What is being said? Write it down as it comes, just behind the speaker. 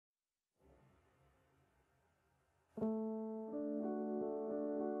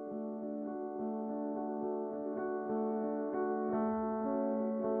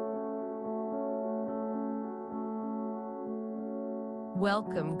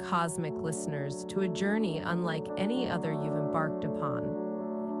Welcome, cosmic listeners, to a journey unlike any other you've embarked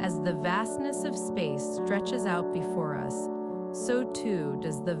upon. As the vastness of space stretches out before us, so too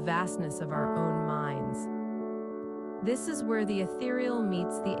does the vastness of our own minds. This is where the ethereal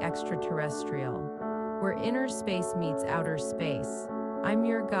meets the extraterrestrial, where inner space meets outer space. I'm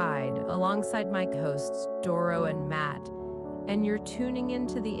your guide, alongside my hosts, Doro and Matt, and you're tuning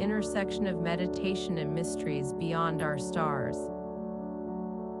into the intersection of meditation and mysteries beyond our stars.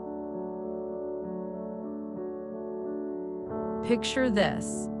 Picture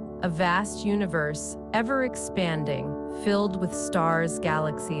this, a vast universe, ever expanding, filled with stars,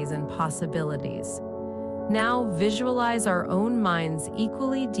 galaxies, and possibilities. Now visualize our own minds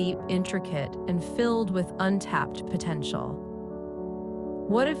equally deep, intricate, and filled with untapped potential.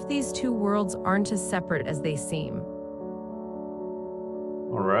 What if these two worlds aren't as separate as they seem?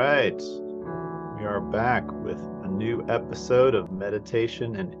 All right, we are back with a new episode of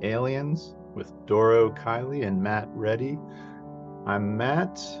Meditation and Aliens with Doro Kiley and Matt Reddy. I'm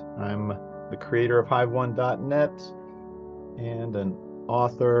Matt. I'm the creator of hive1.net and an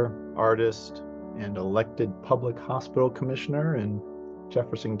author, artist, and elected public hospital commissioner in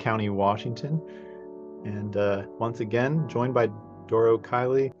Jefferson County, Washington. And once again, joined by Doro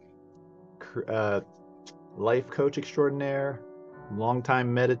Kiley, life coach extraordinaire,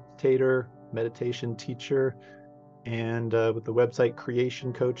 longtime meditator, meditation teacher, and with the website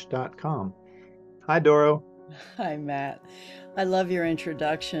creationcoach.com. Hi, Doro. Hi, Matt. I love your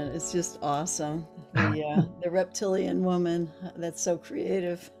introduction. It's just awesome. The reptilian woman. That's so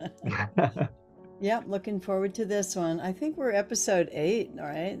creative. Yep, looking forward to this one. I think we're episode 8, all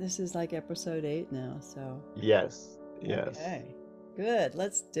right? This is like episode 8 now, so. Yes. Okay, good.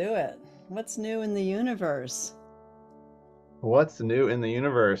 Let's do it. What's new in the universe? What's new in the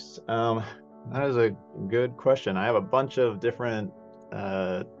universe? That is a good question. I have a bunch of different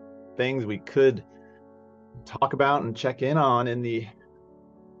things we could talk about and check in on in the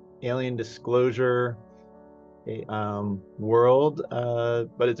alien disclosure world.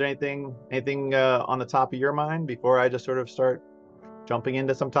 But is there anything on the top of your mind before I just sort of start jumping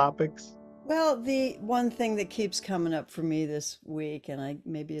into some topics? Well, the one thing that keeps coming up for me this week, and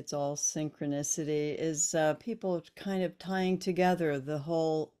maybe it's all synchronicity, is people kind of tying together the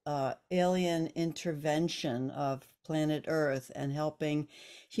whole alien intervention of planet Earth and helping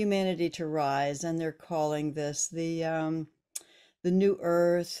humanity to rise. And they're calling this the new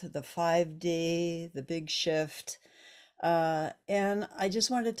Earth, the 5D, the big shift. And I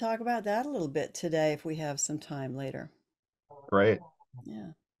just wanted to talk about that a little bit today if we have some time later. Great. Yeah.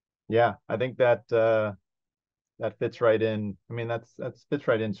 Yeah, I think that that fits right in. I mean, that fits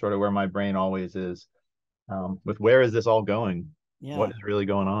right in sort of where my brain always is, with where is this all going? What Yeah. is really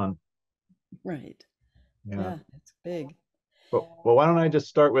going on? Right. Yeah. Yeah, it's big. Well, why don't I just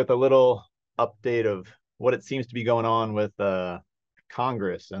start with a little update of what it seems to be going on with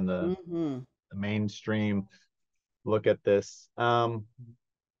Congress and Hmm. the mainstream look at this. Well,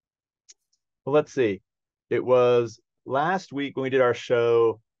 let's see. It was last week when we did our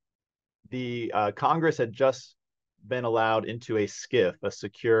show. The Congress had just been allowed into a SCIF, a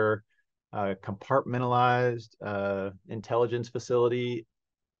secure, compartmentalized intelligence facility,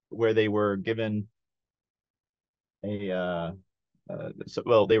 where they were given a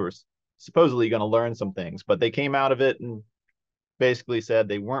well, they were supposedly going to learn some things, but they came out of it and basically said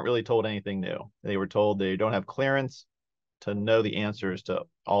they weren't really told anything new. They were told they don't have clearance to know the answers to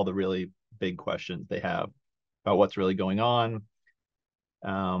all the really big questions they have about what's really going on.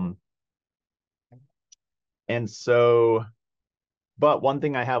 Um, and so, but one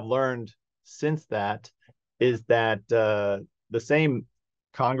thing I have learned since that is that the same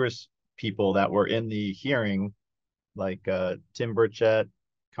Congress people that were in the hearing, like Tim Burchett,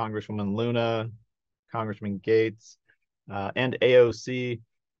 Congresswoman Luna, Congressman Gates, and AOC,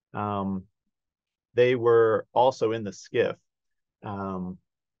 um, they were also in the SCIF. Um,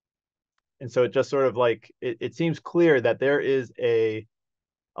 and so it just sort of like it seems clear that there is a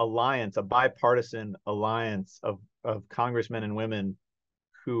alliance, a bipartisan alliance of congressmen and women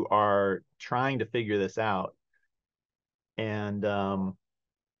who are trying to figure this out, and and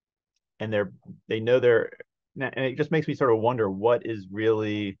they know they're, and it just makes me sort of wonder what is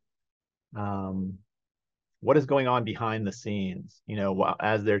really um what is going on behind the scenes,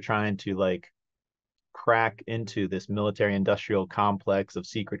 as they're trying to like crack into this military industrial complex of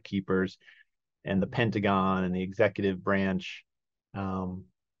secret keepers and the Pentagon and the executive branch. um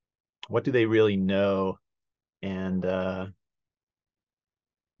what do they really know? And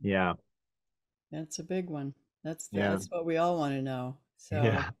yeah. That's a big one. That's Yeah. that's what we all want to know. So,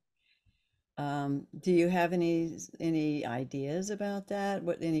 Yeah. Do you have any ideas about that?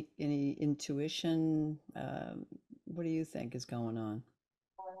 What any intuition? What do you think is going on?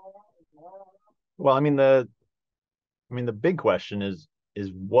 Well, I mean the big question is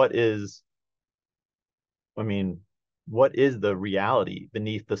what is I mean, what is the reality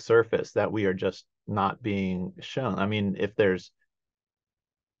beneath the surface that we are just not being shown? I mean, if there's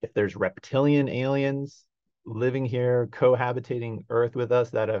reptilian aliens living here, cohabitating Earth with us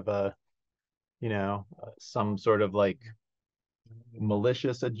that have some sort of like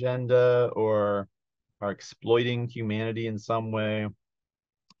malicious agenda or are exploiting humanity in some way,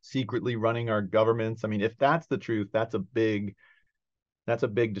 secretly running our governments. I mean, if that's the truth, that's a big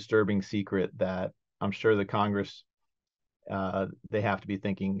disturbing secret that I'm sure the Congress they have to be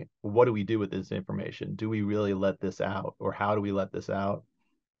thinking, what do we do with this information? Do we really let this out, or how do we let this out?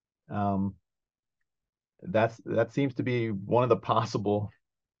 Um, that seems to be one of the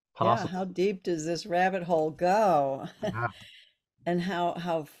Yeah, possible. how deep does this rabbit hole go? Yeah. And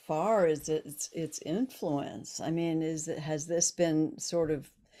how far is its influence? I mean, has this been sort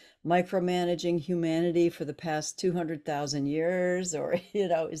of micromanaging humanity for the past 200,000 years, or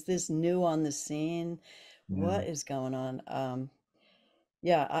is this new on the scene? Yeah. What is going on?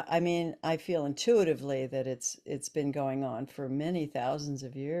 Yeah, I mean, I feel intuitively that it's been going on for many thousands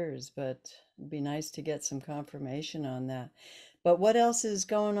of years, but it'd be nice to get some confirmation on that. But what else is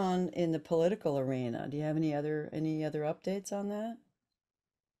going on in the political arena? Do you have any other updates on that?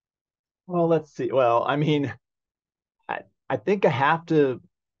 Well, let's see. Well, I mean, I think I have to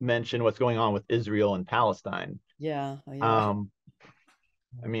mention what's going on with Israel and Palestine. Yeah, oh, yeah, Um,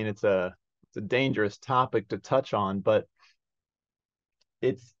 I mean, it's a dangerous topic to touch on, but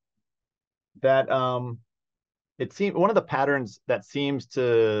it's that it seems one of the patterns that seems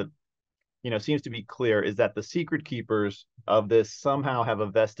to be clear is that the secret keepers of this somehow have a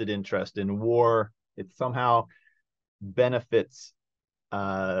vested interest in war. It somehow benefits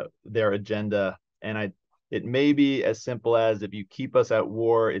their agenda, and it may be as simple as if you keep us at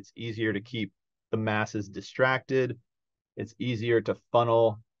war, it's easier to keep the masses distracted. It's easier to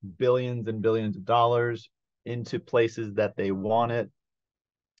funnel billions and billions of dollars into places that they want it,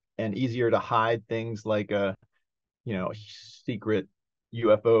 and easier to hide things like secret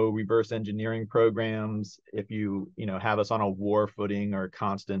UFO reverse engineering programs if have us on a war footing or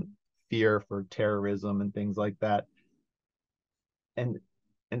constant fear for terrorism and things like that. And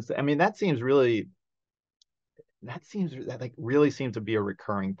and so, I mean that like really seems to be a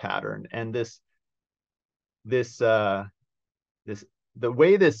recurring pattern. And this this the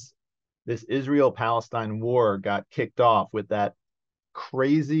way this Israel Palestine war got kicked off with that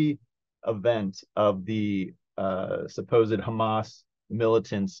crazy event of the supposed Hamas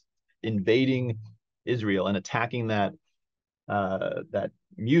militants invading Israel and attacking that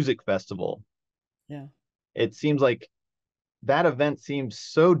music festival. yeah. It seems like that event seems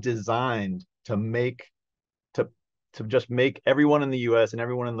so designed to just make everyone in the U.S. and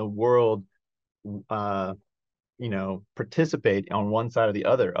everyone in the world, uh, participate on one side or the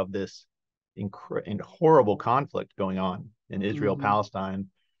other of this horrible conflict going on in Israel Hmm. Palestine.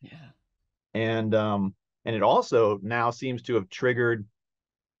 Yeah. And it also now seems to have triggered.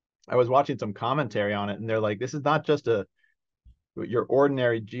 I was watching some commentary on it, and they're like, this is not just your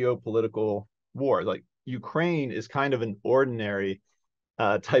ordinary geopolitical war. Like Ukraine is kind of an ordinary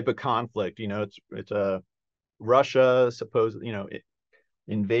type of conflict. It's a Russia supposed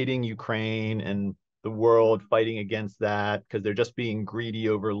invading Ukraine and the world fighting against that because they're just being greedy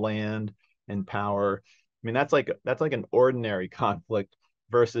over land and power. I mean, that's like an ordinary conflict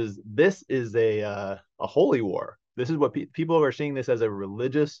versus this is a holy war. This is what people are seeing this as a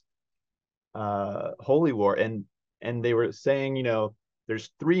religious holy war, and they were saying,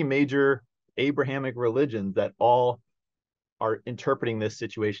 there's three major Abrahamic religions that all are interpreting this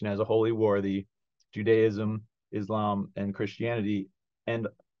situation as a holy war: the Judaism, Islam, and Christianity. And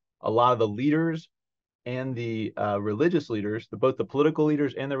a lot of the leaders and the religious leaders, both the political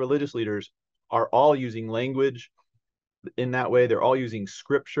leaders and the religious leaders, are all using language in that way. They're all using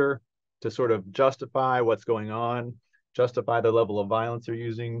scripture to sort of justify what's going on, justify the level of violence they're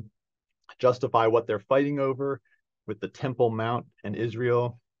using, justify what they're fighting over with the Temple Mount and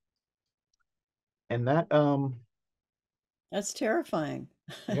Israel. And That's terrifying.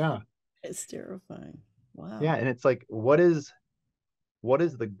 yeah, It's terrifying. yeah. Wow. And it's like, what is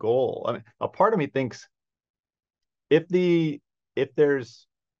the goal? I mean, a part of me thinks if there's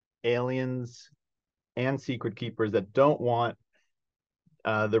aliens and secret keepers that don't want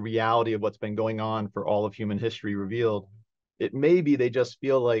the reality of what's been going on for all of human history revealed, it may be they just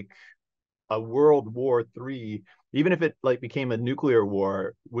feel like a World War III even if it like became a nuclear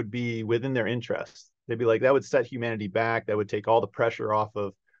war, would be within their interests. They'd be like, that would set humanity back. That would take all the pressure off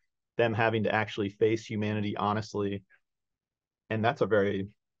of them having to actually face humanity honestly. And that's a very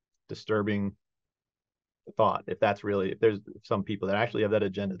disturbing thought. If that's really, if there's some people that actually have that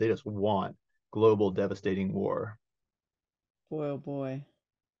agenda, they just want global devastating war. Boy, oh boy.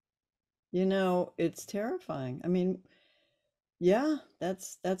 You know, it's terrifying. I mean, yeah,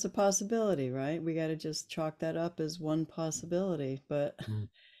 that's a possibility, right? We got to just chalk that up as one possibility. But Mm.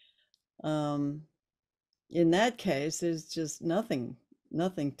 um, in that case, there's just nothing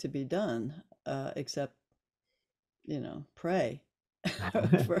to be done except, pray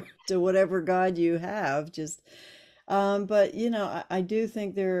to whatever God you have. Just, but I do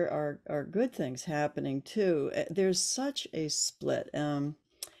think there are good things happening too. There's such a split. The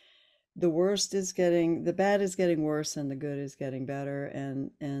bad is getting worse and the good is getting better,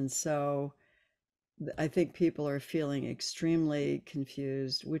 and so I think people are feeling extremely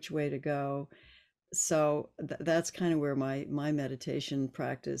confused which way to go. So that's kind of where my meditation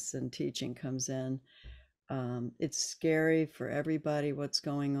practice and teaching comes in. It's scary for everybody what's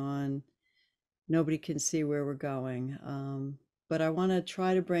going on. Nobody can see where we're going. But I want to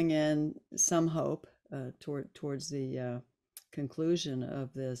try to bring in some hope towards the conclusion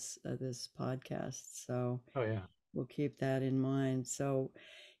of this podcast. So Oh yeah. we'll keep that in mind. So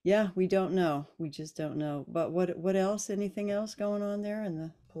yeah, we don't know. We just don't know. But what else? Anything else going on there in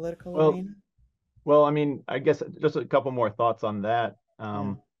the political Well, arena? well, I mean, I guess just a couple more thoughts on that.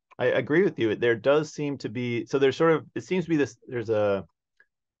 Yeah. I agree with you. There does seem to be, so there's sort of, it seems to be this, there's a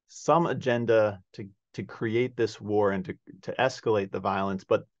some agenda to create this war and to escalate the violence,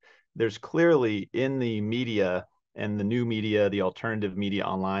 but there's clearly in the media and the new media, the alternative media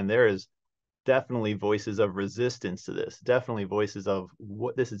online, there is definitely voices of resistance to this, definitely voices of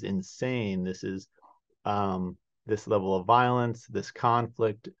what this is insane. This is this level of violence, this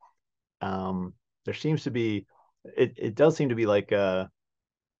conflict. There seems to be, it does seem to be like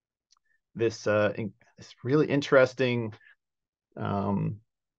this really interesting um,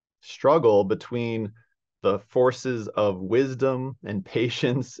 struggle between the forces of wisdom and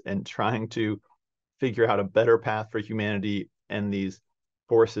patience and trying to figure out a better path for humanity and these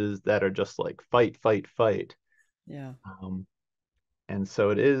forces that are just like fight, fight, fight. Yeah. And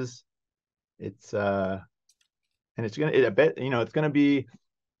so it's and it's gonna, I bet, it's gonna be,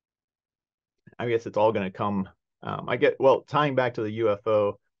 I guess it's all gonna come. Well, tying back to the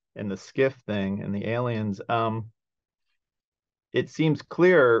UFO and the skiff thing and the aliens, it seems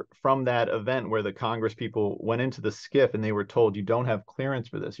clear from that event where the Congress people went into the skiff and they were told, you don't have clearance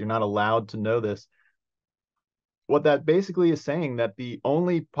for this. You're not allowed to know this. What that basically is saying that the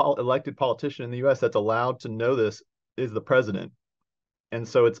only elected politician in the US that's allowed to know this is the president. And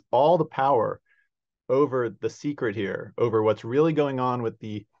so it's all the power over the secret here, over what's really going on with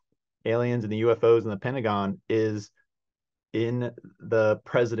the aliens and the UFOs and the Pentagon is in the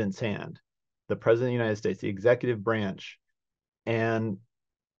president's hand, the president of the United States, the executive branch. And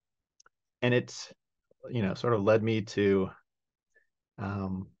it's, sort of led me to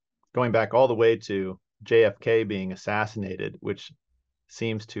um, going back all the way to JFK being assassinated, which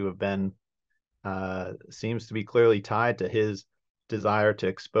seems to have been seems to be clearly tied to his desire to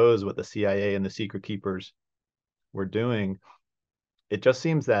expose what the CIA and the secret keepers were doing. It just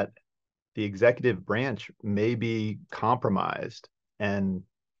seems that the executive branch may be compromised and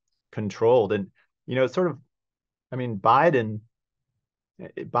controlled. And it's sort of, I mean, Biden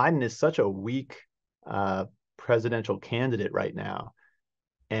is such a weak uh, presidential candidate right now,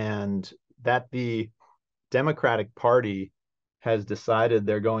 and that the Democratic Party has decided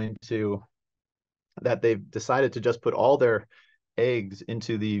they've decided to just put all their eggs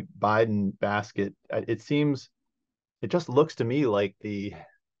into the Biden basket. It just looks to me like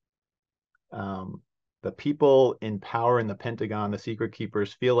um, the people in power in the Pentagon, the secret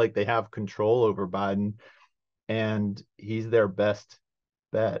keepers, feel like they have control over Biden, and he's their best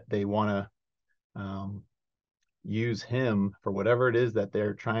bet. They want to use him for whatever it is that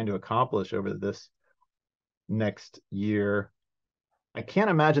they're trying to accomplish over this next year. I can't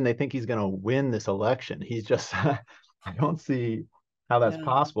imagine they think he's going to win this election. He's just, I don't see how that's Yeah.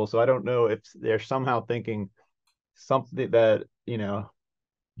 possible. So I don't know if they're somehow thinking something that,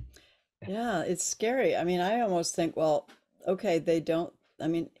 Yeah, it's scary. I mean, I almost think, well, okay, they don't, I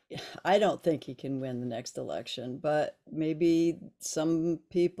mean, I don't think he can win the next election, but maybe some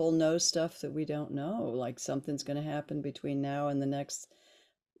people know stuff that we don't know, like something's going to happen between now and the next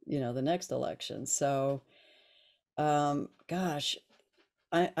election. So, gosh,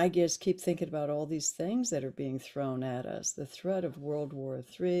 I just keep thinking about all these things that are being thrown at us, the threat of World War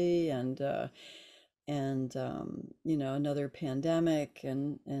III and you know, another pandemic,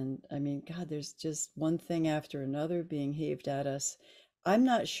 and I mean, God, there's just one thing after another being heaved at us. I'm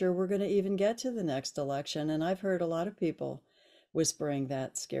not sure we're going to even get to the next election, and I've heard a lot of people whispering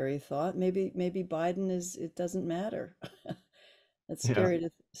that scary thought. Maybe Biden is, it doesn't matter. That's Yeah. scary to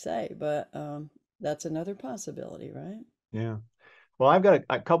say, but that's another possibility, right? Yeah. Well, I've got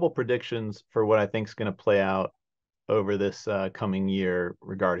a couple predictions for what I think is going to play out over this coming year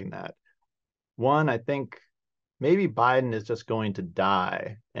regarding that. One, I think maybe Biden is just going to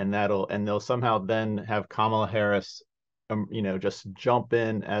die, and they'll somehow then have Kamala Harris, just jump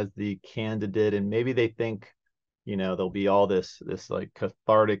in as the candidate, and maybe they think, there'll be all this like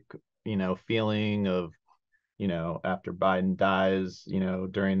cathartic, feeling of, after Biden dies,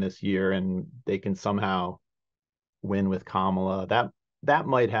 during this year, and they can somehow win with Kamala. That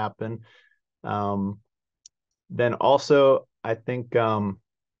might happen. Um, then also, I think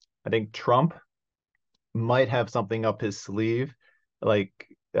Trump might have something up his sleeve, like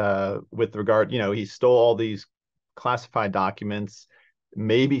with regard, he stole all these classified documents.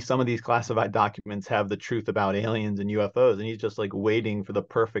 Maybe some of these classified documents have the truth about aliens and UFOs, and he's just like waiting for the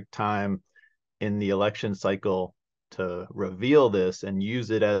perfect time in the election cycle to reveal this and use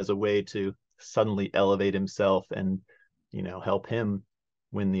it as a way to suddenly elevate himself and, help him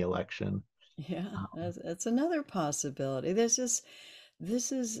win the election. Yeah, that's another possibility. There's just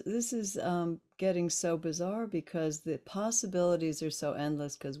this is getting so bizarre because the possibilities are so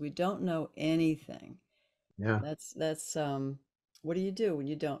endless because we don't know anything. Yeah. That's what do you do when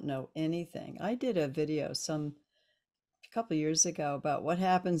you don't know anything? I did a video a couple years ago about what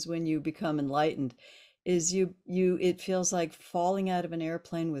happens when you become enlightened. Is you it feels like falling out of an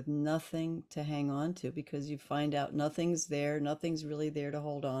airplane with nothing to hang on to because you find out nothing's there, nothing's really there to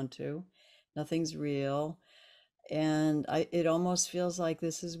hold on to, nothing's real. And it almost feels like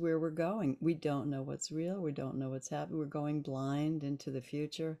this is where we're going. We don't know what's real. We don't know what's happening. We're going blind into the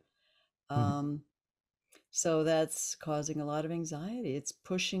future. Mhm. Um, so that's causing a lot of anxiety. It's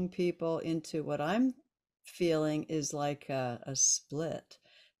pushing people into what I'm feeling is like a split,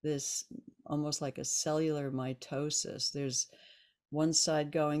 this almost like a cellular mitosis. There's one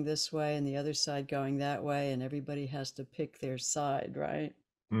side going this way and the other side going that way, and everybody has to pick their side, right?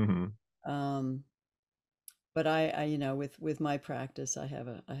 Mhm. Um, but I, you know, with my practice, I have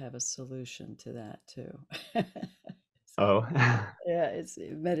a solution to that too. Oh. Yeah, it's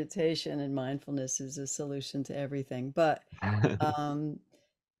meditation and mindfulness is a solution to everything. But um,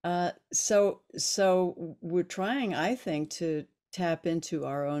 so we're trying, I think, to tap into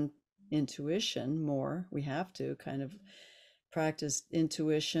our own intuition more. We have to kind of practice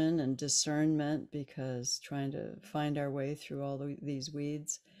intuition and discernment because trying to find our way through all these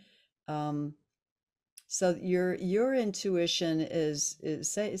weeds. Um, so your intuition is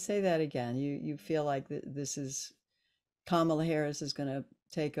say that again. You feel like this is Kamala Harris is going to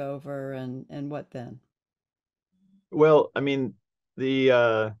take over, and what then? Well, the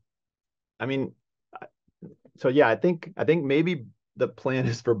I mean, so yeah, I think maybe the plan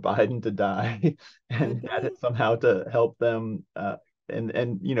is for Biden to die, Could and be. that somehow to help them.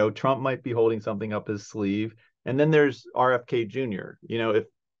 And Trump might be holding something up his sleeve, and then there's RFK Jr.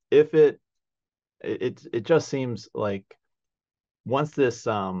 If it just seems like once this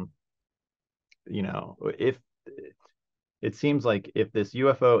if it seems like if this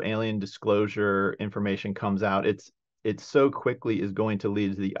UFO alien disclosure information comes out, it so quickly is going to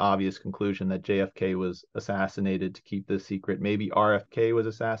lead to the obvious conclusion that JFK was assassinated to keep this secret. Maybe RFK was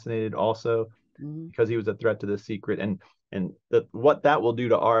assassinated also Mhm. because he was a threat to the secret. And what that will do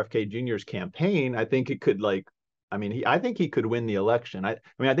to RFK Jr.'s campaign, I think it could I think he could win the election. I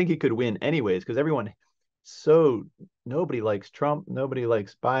think he could win anyways because so nobody likes Trump, nobody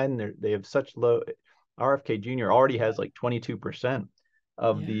likes Biden. They have such low. RFK Jr. already has like 22%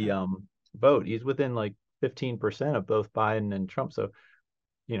 of the Yeah, vote. He's within like 15% of both Biden and Trump. So,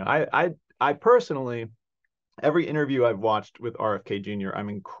 I personally, every interview I've watched with RFK Jr., I'm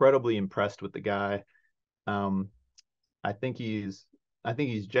incredibly impressed with the guy. Um, I think he's I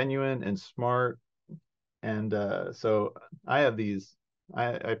think he's genuine and smart. And so I have these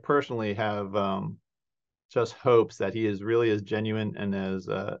I personally have just hopes that he is really as genuine and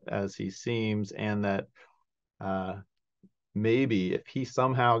as he seems, and that uh, maybe if he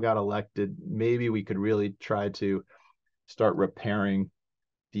somehow got elected, maybe we could really try to start repairing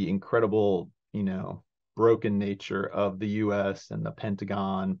the incredible, broken nature of the U.S. and the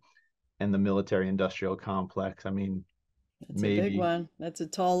Pentagon and the military industrial complex. that's a big Maybe, one. That's a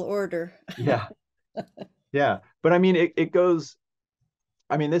tall order. yeah, yeah. But it goes.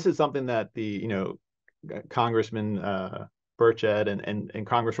 This is something that the Congressman Burchett and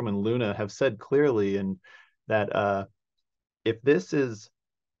Congresswoman Luna have said clearly, and that if this is,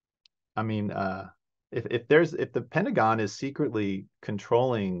 I mean, if the Pentagon is secretly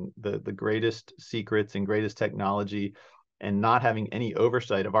controlling the greatest secrets and greatest technology and not having any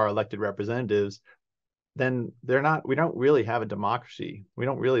oversight of our elected representatives, then we don't really have a democracy. We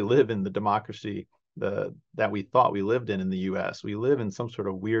don't really live in the democracy that we thought we lived in the US. We live in some sort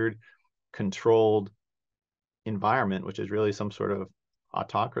of weird controlled environment, which is really some sort of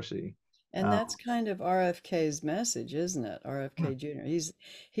autocracy. And that's kind of RFK's message, isn't it? RFK Jr.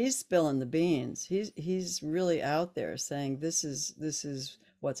 He's spilling the beans. He's really out there saying this is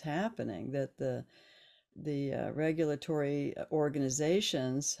what's happening, that the regulatory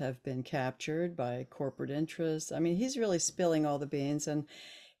organizations have been captured by corporate interests. I mean, he's really spilling all the beans, and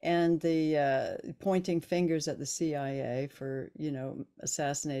the pointing fingers at the CIA for,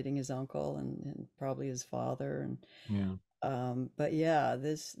 assassinating his uncle and probably his father. And Yeah. but yeah,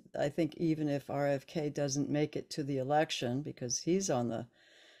 this, I think even if RFK doesn't make it to the election, because he's on the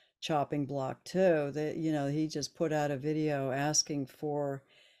chopping block too, that, he just put out a video asking for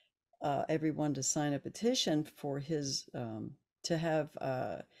everyone to sign a petition for his to have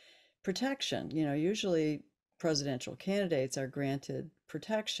protection. Usually presidential candidates are granted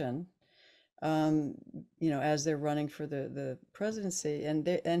protection, um, as they're running for the presidency,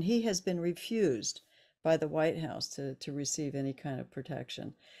 and he has been refused by the White House to receive any kind of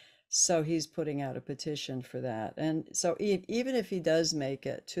protection. So he's putting out a petition for that. And so even if he does make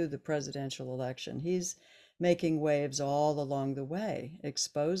it to the presidential election, he's making waves all along the way,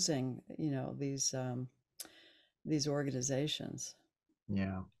 exposing, these organizations.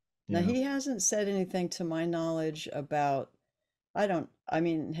 Yeah. Now, Yeah. he hasn't said anything to my knowledge about, I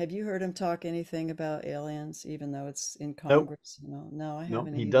mean, have you heard him talk anything about aliens, even though it's in Nope. Congress? No, I No,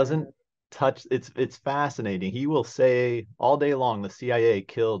 haven't he either. doesn't touch. It's fascinating. He will say all day long the CIA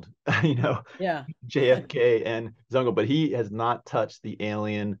killed, Yeah, JFK and his uncle, but he has not touched the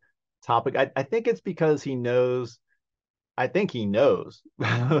alien topic. I think it's because he knows. I think he knows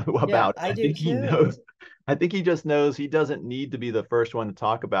yeah, about it. I I do think he too. knows. I think he just knows he doesn't need to be the first one to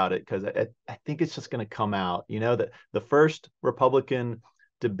talk about it, because I think it's just going to come out. That the first Republican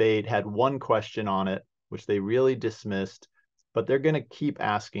debate had one question on it, which they really dismissed, but they're going to keep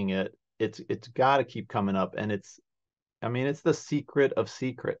asking it. It's got to keep coming up, and I mean, it's the secret of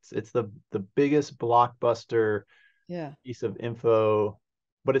secrets. It's the biggest blockbuster Yeah. piece of info,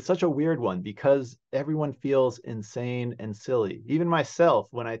 but it's such a weird one because everyone feels insane and silly. Even myself,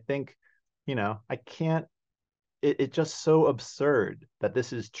 when I think, I can't, it's just so absurd that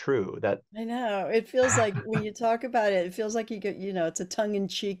this is true. That I know. It feels like when you talk about it, it feels like it's a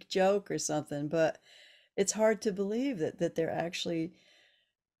tongue-in-cheek joke or something, but it's hard to believe that they're actually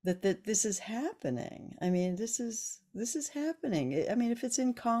that this is happening. I mean, this is happening. I mean, if it's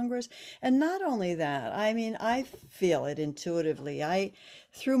in Congress, and not only that, I mean, I feel it intuitively.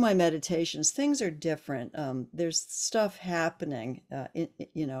 Through my meditations, things are different. There's stuff happening,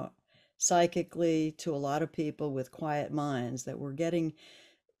 psychically to a lot of people with quiet minds that we're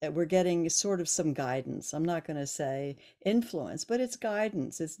getting sort of some guidance. I'm not going to say influence, but it's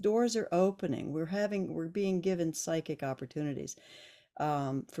guidance. It's doors are opening. We're being given psychic opportunities,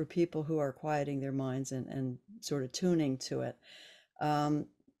 for people who are quieting their minds and sort of tuning to it. Um,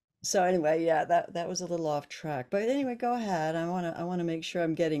 so anyway, yeah, that was a little off track. But anyway, go ahead. I want to make sure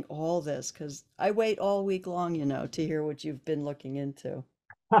I'm getting all this because I wait all week long, to hear what you've been looking into.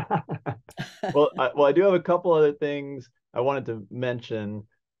 I do have a couple other things I wanted to mention.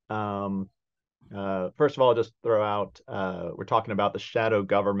 Um, First of all, just throw out, we're talking about the shadow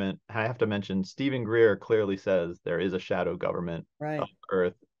government. I have to mention Stephen Greer clearly says there is a shadow government of Right,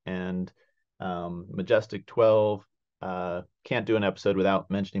 Earth, and Majestic 12. Can't do an episode without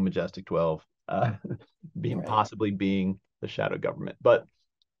mentioning Majestic 12 being right. possibly being the shadow government. But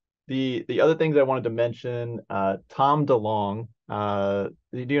the other things I wanted to mention, Tom DeLonge. Do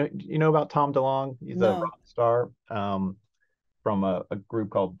you know about Tom DeLonge? He's a No, rock star, from a group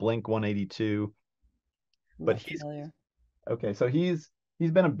called Blink 182. But not familiar. okay. So he's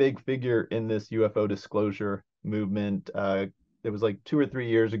been a big figure in this UFO disclosure movement. It was like 2 or 3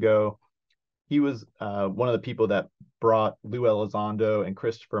 years ago. He was one of the people that brought Lou Elizondo and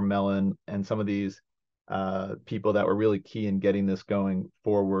Christopher Mellon and some of these people that were really key in getting this going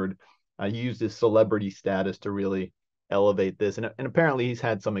forward. He used his celebrity status to really elevate this, and apparently he's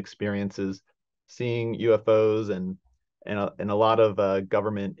had some experiences seeing UFOs, and a lot of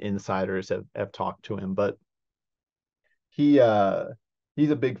government insiders have talked to him. But he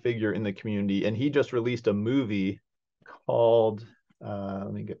he's a big figure in the community, and he just released a movie called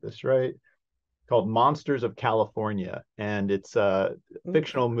let me get this right. called Monsters of California, and it's a Ooh.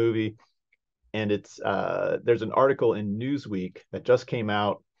 fictional movie. And it's there's an article in Newsweek that just came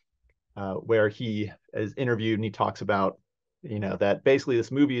out where he is interviewed and he talks about, that basically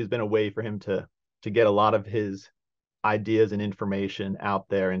this movie has been a way for him to get a lot of his ideas and information out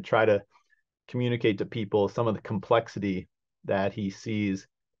there and try to communicate to people some of the complexity that he sees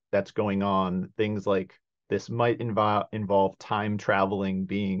that's going on. Things like this might involve time traveling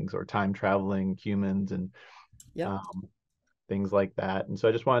beings or time traveling humans and Yep. um, things like that. And so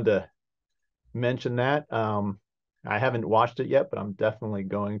I just wanted to mention that. I haven't watched it yet, but I'm definitely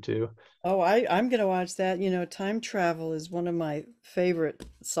going to. Oh, I'm gonna watch that. You know, time travel is one of my favorite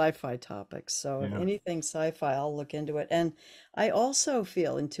sci-fi topics. So if Yeah. anything sci-fi, I'll look into it. And I also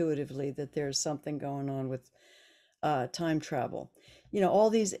feel intuitively that there's something going on with time travel. You know, all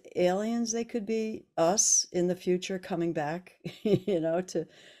these aliens, they could be us in the future coming back,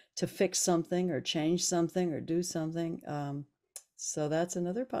 to fix something or change something or do something. So that's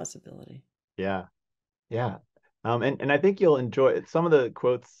another possibility. Yeah. Yeah. And I think you'll enjoy it. Some of the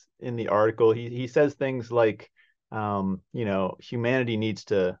quotes in the article, he says things like, humanity needs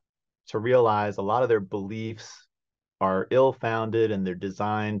to realize a lot of their beliefs are ill-founded and they're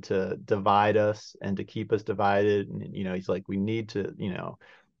designed to divide us and to keep us divided. And, he's like, we need to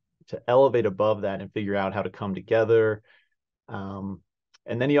elevate above that and figure out how to come together. Um,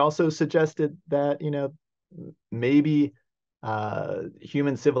 and then he also suggested that, maybe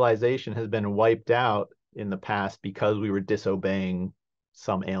human civilization has been wiped out in the past because we were disobeying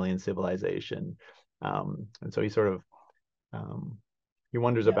some alien civilization. And so he sort of he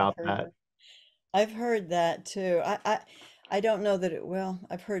wonders Yeah, I've about heard that. that. I've heard that too. I don't know that well,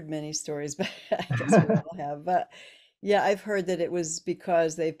 I've heard many stories, but I guess we all have. But yeah, I've heard that it was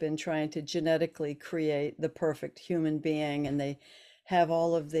because they've been trying to genetically create the perfect human being, and they have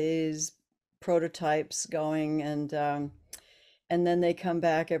all of these prototypes going, and then they come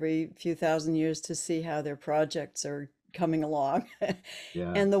back every few thousand years to see how their projects are coming along.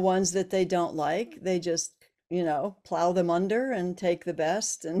 Yeah. And the ones that they don't like, they just, plow them under and take the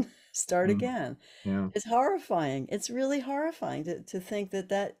best and start Mm, again. yeah. It's horrifying. It's really horrifying to think that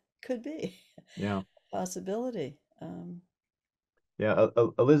that could be Yeah. a possibility. Yeah.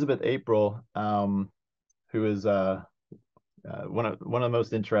 Elizabeth April, who is one of the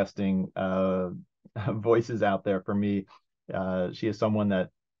most interesting voices out there for me. She is someone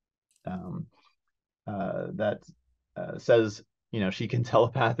um, that says, she can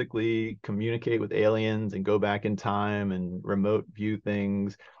telepathically communicate with aliens and go back in time and remote view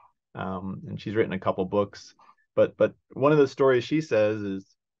things. And she's written a couple books. But one of the stories she says is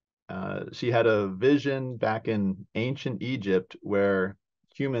she had a vision back in ancient Egypt where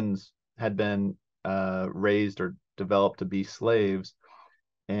humans had been raised or developed to be slaves,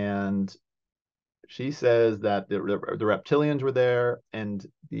 and she says that the reptilians were there, and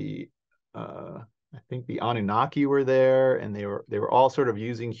the I think the Anunnaki were there, and they were all sort of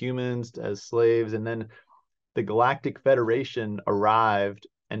using humans as slaves, and then the Galactic Federation arrived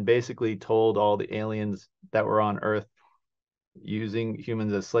and basically told all the aliens that were on Earth using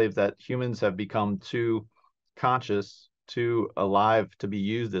humans as slaves that humans have become too conscious, too alive to be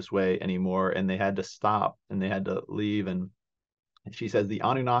used this way anymore, and they had to stop and they had to leave. And she says the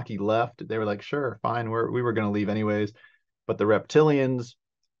Anunnaki left. They were like, sure, fine, we were going to leave anyways. But the reptilians,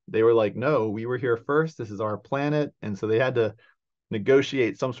 they were like, no, we were here first. This is our planet. And so they had to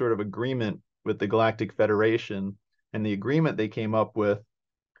negotiate some sort of agreement with the Galactic Federation. And the agreement they came up with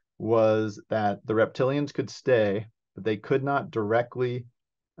was that the reptilians could stay, but they could not directly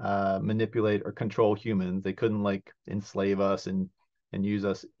manipulate or control humans. They couldn't like enslave us and use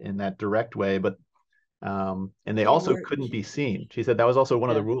us in that direct way. But and they also Keyword, couldn't be seen. She said that was also one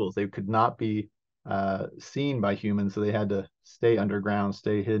of the yeah. rules. They could not be seen by humans, so they had to stay underground,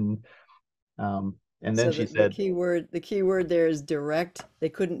 stay hidden. And then So she the said, keyword there is direct. They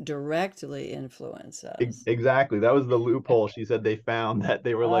couldn't directly influence us. Exactly. That was the loophole. She said they found that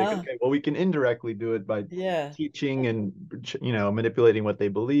they were like, Ah, okay, well, we can indirectly do it by yeah. teaching and manipulating what they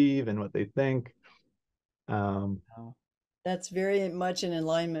believe and what they think. Um, Oh, that's very much in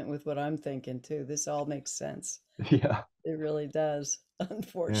alignment with what I'm thinking too. This all makes sense. yeah, It really does, yeah,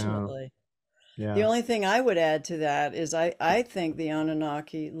 unfortunately. The yeah, only thing I would add to that is I think the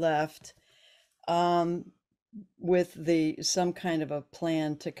Anunnaki left um, with the some kind of a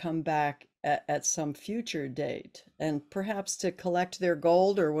plan to come back at some future date and perhaps to collect their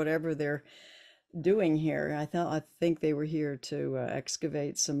gold or whatever they're doing here. I think they were here to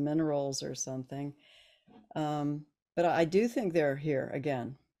excavate some minerals or something. But I do think they're here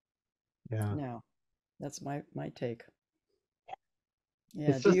again yeah. now. That's my take.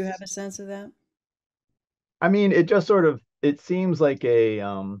 Yeah. It's Do you have just a sense of that? I mean, it just sort of it seems like a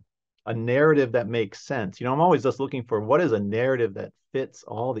narrative that makes sense. You know, I'm always just looking for what is a narrative that fits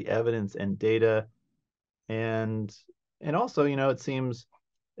all the evidence and data, and and also, you know, it seems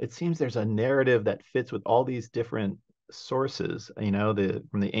there's a narrative that fits with all these different sources, you know, the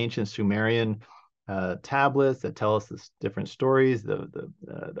from the ancient Sumerian tablets that tell us this different stories, the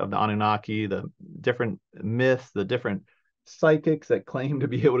of the Anunnaki, the different myths, the different psychics that claim to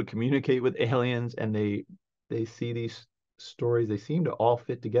be able to communicate with aliens, and they see these stories, they seem to all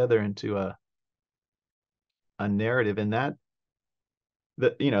fit together into a narrative, and that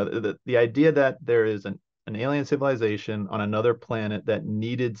you know the idea that there is an alien civilization on another planet that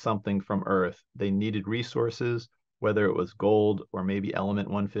needed something from Earth. They needed resources, whether it was gold or maybe element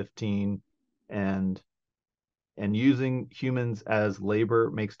 115, and and using humans as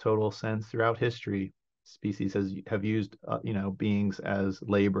labor makes total sense throughout history. Species have used you know, beings as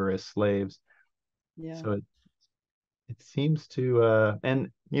labor, as slaves. Yeah. So it seems to and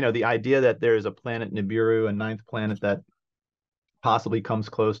you know, the idea that there is a planet Nibiru, a ninth planet that possibly comes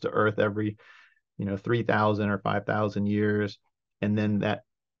close to Earth every, you know, 3,000 or 5,000 years, and then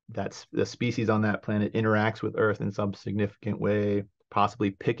that's the species on that planet interacts with Earth in some significant way,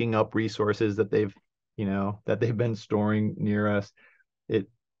 possibly picking up resources that they've, you know, that they've been storing near us. It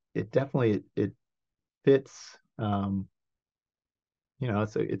it definitely it fits. You know,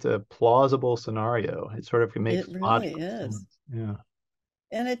 it's a plausible scenario. It sort of It makes really logical is. sense. Yeah.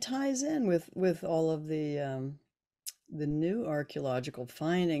 And it ties in with all of the new archaeological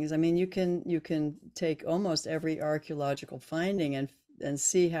findings. I mean, you can take almost every archaeological finding and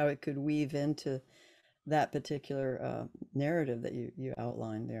see how it could weave into that particular narrative that you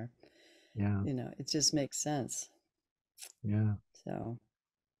outlined there. Yeah. You know, it just makes sense. Yeah. So,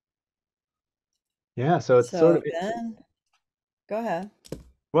 Yeah. So it's sort of so then go ahead.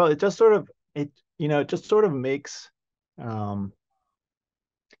 well, it just sort of it you know, it just sort of makes um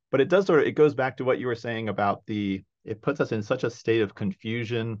but it does sort of it goes back to what you were saying about the it puts us in such a state of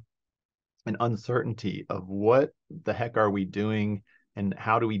confusion and uncertainty of what the heck are we doing and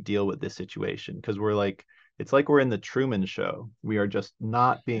how do we deal with this situation, because we're like it's like we're in the Truman Show. We are just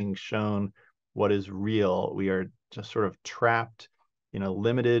not being shown what is real. We are just sort of trapped in a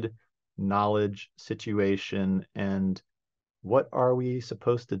limited knowledge situation, and what are we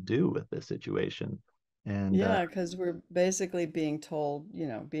supposed to do with this situation? And Yeah, because we're basically being told, you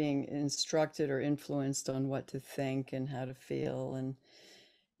know, being instructed or influenced on what to think and how to feel and,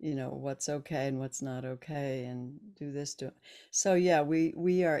 you know, what's okay and what's not okay and do this, do. So yeah,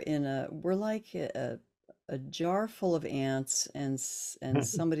 we are in we're like a jar full of ants and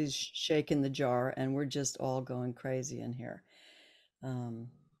somebody's shaking the jar and we're just all going crazy in here. Um,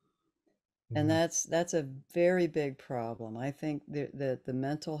 and yeah, that's a very big problem. I think that the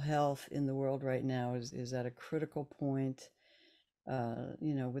mental health in the world right now is at a critical point.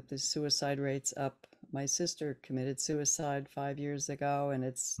 You know, with the suicide rates up. My sister committed suicide 5 years ago, and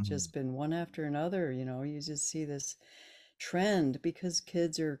it's mhm. just been one after another. You know, you just see this trend because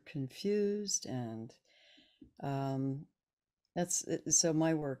kids are confused, and um, so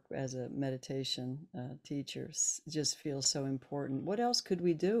my work as a meditation teacher just feels so important. What else could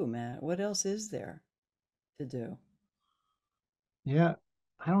we do, Matt? What else is there to do? Yeah,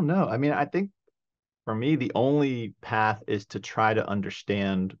 I don't know. I mean, I think for me, the only path is to try to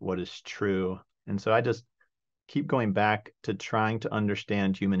understand what is true. And so I just keep going back to trying to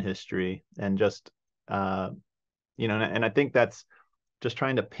understand human history and just, uh, you know, and I think that's just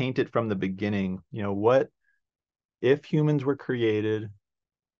trying to paint it from the beginning. You know, what if humans were created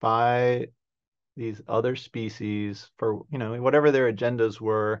by these other species for, you know, whatever their agendas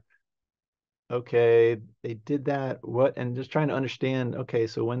were? Okay, they did that. What? And just trying to understand, okay,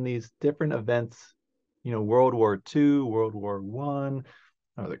 so when these different events, you know, World War II, World War One,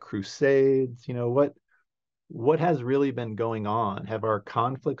 or the Crusades, you know, what has really been going on? Have our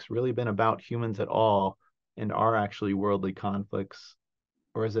conflicts really been about humans at all and are actually worldly conflicts?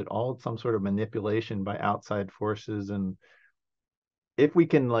 Or is it all some sort of manipulation by outside forces? And if we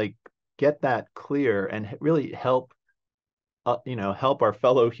can like get that clear and really help you know, help our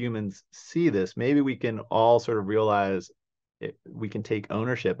fellow humans see this, maybe we can all sort of realize we can take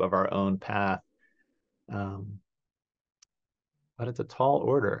ownership of our own path. Um, but it's a tall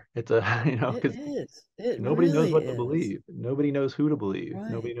order. It's a, you know, It because is. It nobody knows really what to is. believe. Nobody knows who to believe.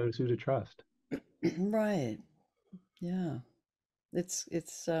 Right. Nobody knows who to trust. Right. Yeah. It's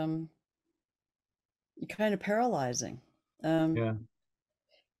kind of paralyzing. Um, Yeah.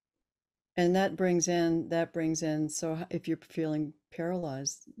 and that brings in so if you're feeling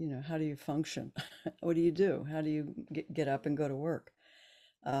paralyzed, you know, how do you function? What do you do? How do you get up and go to work?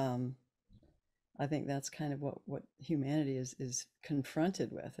 Um, I think that's kind of what humanity is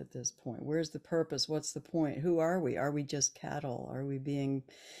confronted with at this point. Where's the purpose? What's the point? Who are we? Are we just cattle? Are we being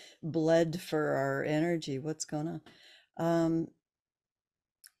bled for our energy? What's going on? Um,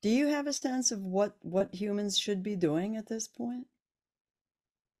 do you have a sense of what humans should be doing at this point?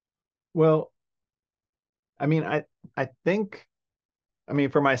 Well, I mean, I think, I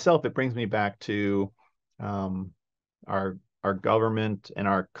mean, for myself, it brings me back to um, our government and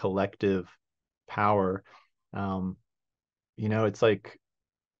our collective power. Um, it's like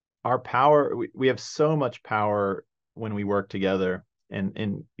our power. We have so much power when we work together,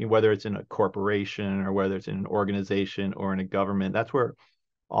 and whether it's in a corporation or whether it's in an organization or in a government, that's where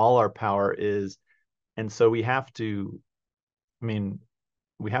all our power is. And so we have to, I mean,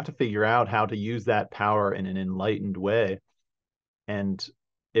 we have to figure out how to use that power in an enlightened way. And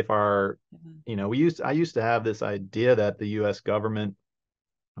if our, Mhm. I used to have this idea that the US government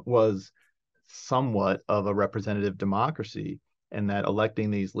was somewhat of a representative democracy, and that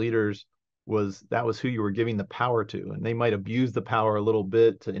electing these leaders was who you were giving the power to, and they might abuse the power a little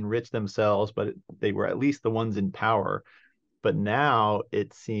bit to enrich themselves, but they were at least the ones in power. But now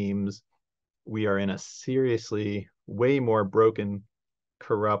it seems we are in a seriously way more broken,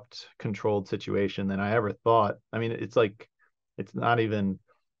 corrupt, controlled situation than I ever thought. I mean, it's like it's not even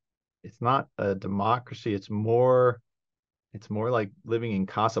it's not a democracy. It's more like living in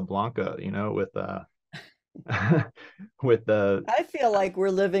Casablanca, with with the I feel like we're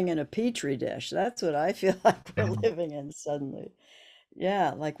living in a petri dish. That's what I feel like we're um, living in suddenly.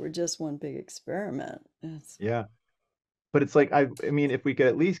 Yeah, like we're just one big experiment. It's yeah. But it's like I mean, if we could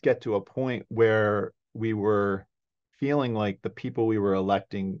at least get to a point where we were feeling like the people we were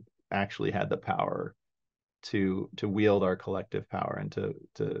electing actually had the power to wield our collective power, and to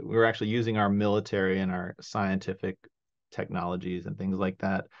we were actually using our military and our scientific technologies and things like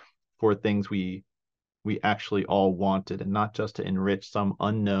that for things we actually all wanted, and not just to enrich some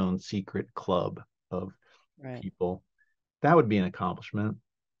unknown secret club of right. people. That would be an accomplishment.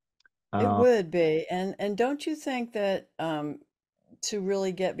 It Uh, would be. And don't you think that to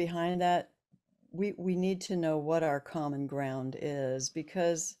really get behind that, we need to know what our common ground is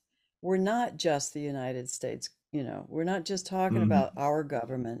because we're not just the United States, we're not just talking mhm, about our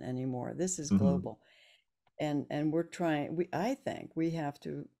government anymore. This is mhm, global. And we're trying I think we have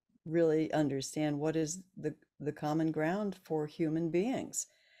to really understand what is the common ground for human beings.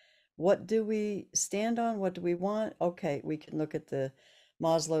 What do we stand on? What do we want? Okay, we can look at the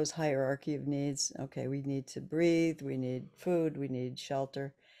Maslow's hierarchy of needs. Okay, we need to breathe, we need food, we need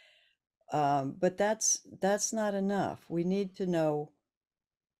shelter. But that's not enough. We need to know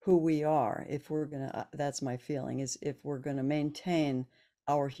who we are if we're gonna, that's my feeling, is if we're gonna maintain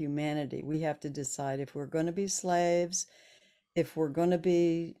our humanity, we have to decide if we're gonna be slaves, if we're gonna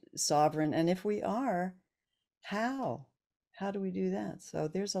be sovereign, and if we are, how? How do we do that? So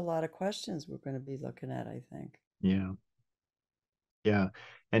there's a lot of questions we're going to be looking at, I think. yeah, yeah.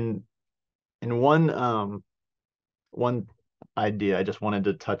 And one idea I just wanted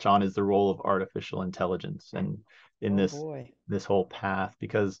to touch on is the role of artificial intelligence and in Oh this boy. this whole path,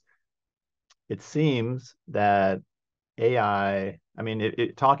 because it seems that I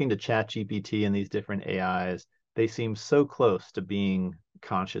mean, talking to ChatGPT and these different AIs, they seem so close to being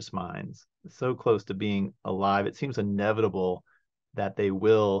conscious minds, so close to being alive. It seems inevitable that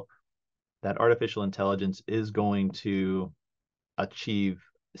that artificial intelligence is going to achieve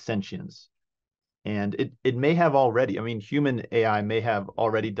sentience. And it may have already. I mean, human AI may have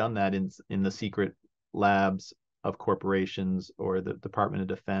already done that in the secret labs of corporations or the Department of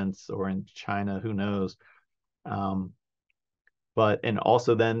Defense or in China, who knows? Um, but and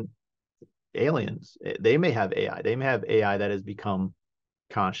also then aliens, they may have AI. They may have AI that has become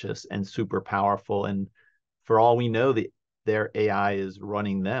conscious and super powerful, and for all we know, their AI is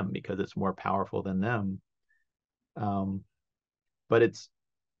running them because it's more powerful than them. Um, but it's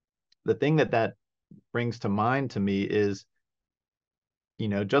the thing that brings to mind to me is,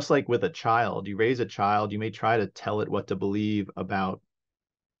 just like with a child, you raise a child, you may try to tell it what to believe about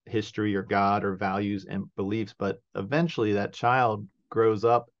history or God or values and beliefs, but eventually that child grows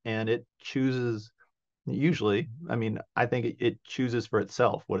up and it chooses, usually, I mean, I think it chooses for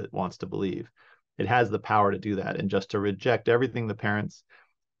itself what it wants to believe. It has the power to do that, and just to reject everything the parents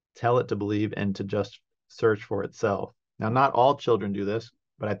tell it to believe and to just search for itself. Now, not all children do this,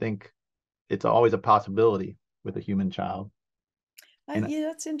 but I think it's always a possibility with a human child. And Yeah,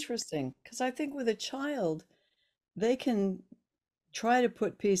 that's interesting because I think with a child, they can try to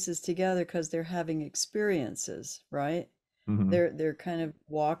put pieces together because they're having experiences, right? mhm, They're kind of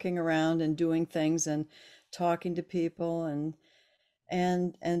walking around and doing things and talking to people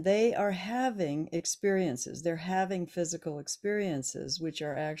and they are having experiences. They're having physical experiences, which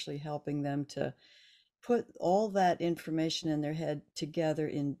are actually helping them to put all that information in their head together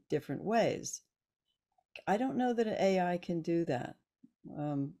in different ways. I don't know that an AI can do that,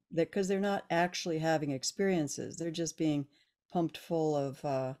 because they're not actually having experiences. They're just being pumped full of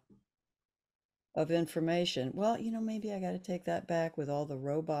information. Well, maybe I got to take that back with all the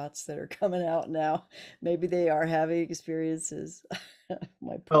robots that are coming out now. Maybe they are having experiences.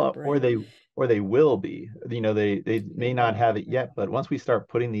 My poor Well, brain. or they will be. They may not have it yet, but once we start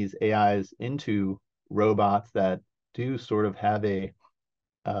putting these AIs into robots that do sort of have a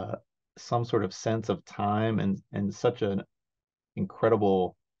uh, some sort of sense of time and such an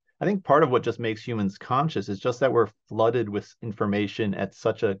incredible. I think part of what just makes humans conscious is just that we're flooded with information at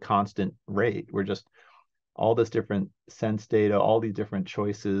such a constant rate. We're just all this different sense data, all these different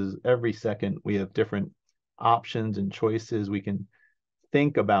choices. Every second we have different options and choices. We can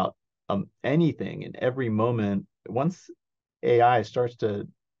think about anything in every moment. Once AI starts to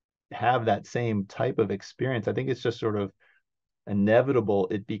have that same type of experience, I think it's just sort of inevitable.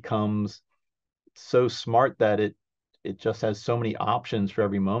 It becomes so smart that it just has so many options for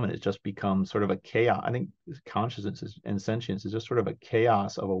every moment. It just becomes sort of a chaos. I think and sentience is just sort of a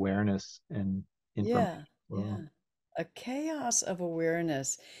chaos of awareness and information. Yeah, Well, yeah. A chaos of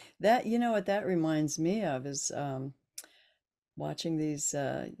awareness. That, what that reminds me of is watching these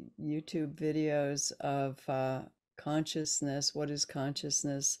YouTube videos of consciousness. What is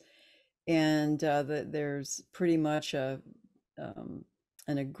consciousness? And there's pretty much um,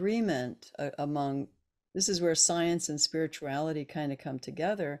 an agreement among. This is where science and spirituality kind of come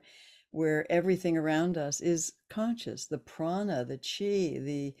together, where everything around us is conscious. The prana, the chi,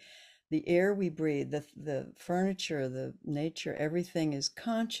 the air we breathe, the furniture, the nature, everything is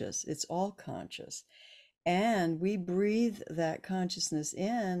conscious. It's all conscious. And we breathe that consciousness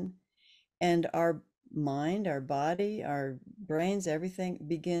in, and our mind, our body, our brains, everything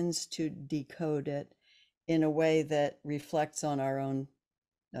begins to decode it in a way that reflects on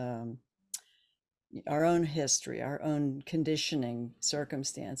um, our own history, our own conditioning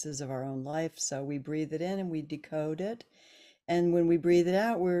circumstances of our own life. So we breathe it in and we decode it. And when we breathe it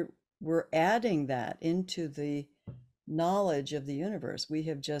out, we're adding that into the knowledge of the universe. We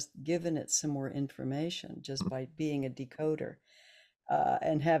have just given it some more information just by being a decoder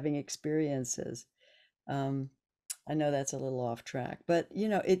and having experiences. Um, I know that's a little off track, but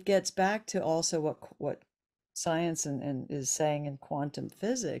it gets back to also what science and is saying in quantum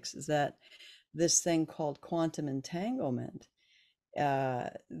physics is that this thing called quantum entanglement,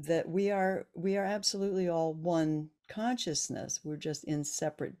 that we are absolutely all one consciousness. We're just in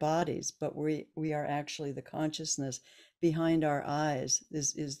separate bodies, but we are actually the consciousness behind our eyes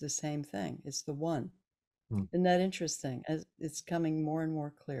is the same thing. It's the one. hmm. Isn't that interesting? As it's coming more and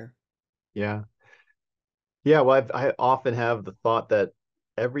more clear. Yeah. Yeah, well, I often have the thought that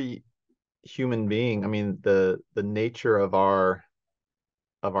every human being, I mean, the nature of our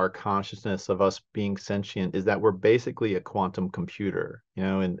consciousness, of us being sentient, is that we're basically a quantum computer,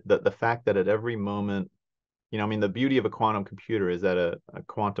 and the fact that at every moment, I mean, the beauty of a quantum computer is that a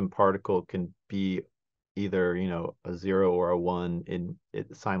quantum particle can be either, a zero or a one in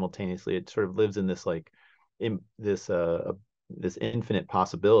it simultaneously. It sort of lives in this like in this infinite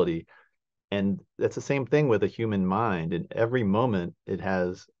possibility. And that's the same thing with a human mind. In every moment, it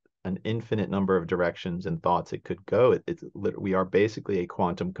has an infinite number of directions and thoughts it could go. We are basically a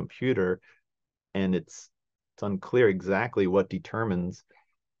quantum computer, and it's unclear exactly what determines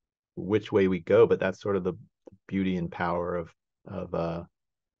which way we go. But that's sort of the beauty and power of uh,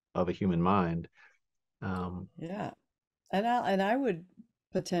 of a human mind. Um, Yeah. And I would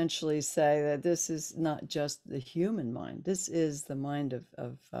potentially say that this is not just the human mind. This is the mind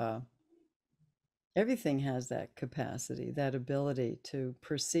of everything has that capacity, that ability to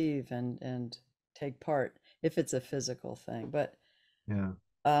perceive and take part if it's a physical thing. But yeah.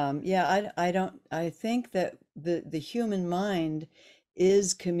 yeah, I think that the human mind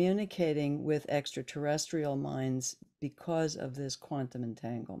is communicating with extraterrestrial minds because of this quantum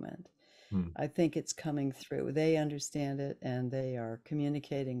entanglement. Hmm. I think it's coming through. They understand it and they are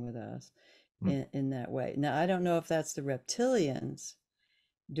communicating with us Hmm. in that way. Now, I don't know if that's the reptilians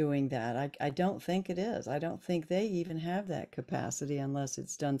doing that. I don't think it is. I don't think they even have that capacity unless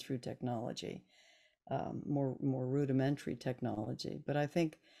it's done through technology, more rudimentary technology. But I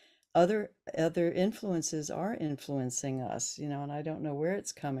think other influences are influencing us, and I don't know where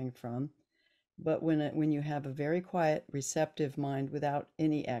it's coming from. But when you have a very quiet, receptive mind without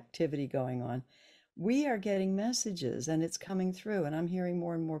any activity going on, we are getting messages and it's coming through. And I'm hearing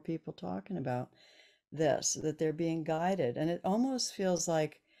more and more people talking about this, that they're being guided. And it almost feels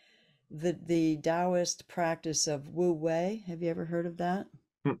like the Taoist practice of Wu Wei. Have you ever heard of that?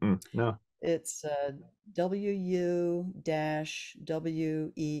 No. It's WU-WEI.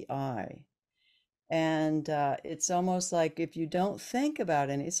 And it's almost like if you don't think about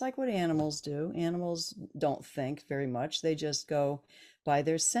it, it's like what animals do. Animals don't think very much. They just go by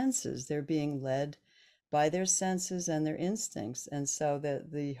their senses. They're being led by their senses and their instincts. And so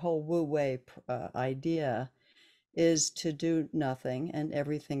the whole Wu Wei idea is to do nothing and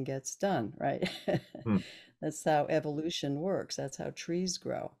everything gets done, right? Mm. That's how evolution works. That's how trees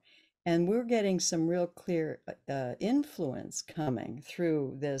grow. And we're getting some real clear influence coming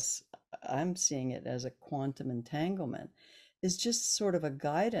through this. I'm seeing it as a quantum entanglement, is just sort of a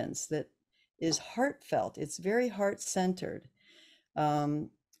guidance that is heartfelt. It's very heart-centered,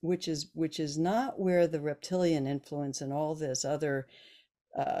 um, which is not where the reptilian influence and all this other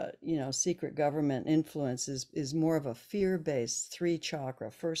secret government influence is more of a fear-based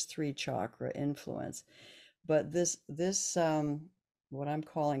first three chakra influence. But this what I'm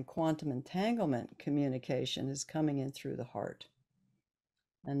calling quantum entanglement communication is coming in through the heart.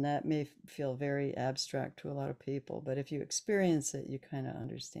 And that may feel very abstract to a lot of people, but if you experience it, you kind of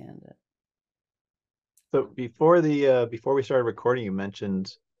understand it. So before we started recording, you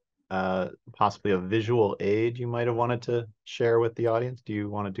mentioned possibly a visual aid you might have wanted to share with the audience. Do you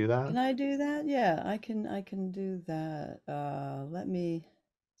want to do that? Can I do that? Yeah, I can do that. Let me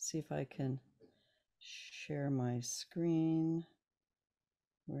see if I can share my screen.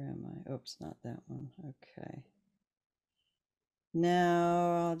 Where am I? Oops, not that one. Okay.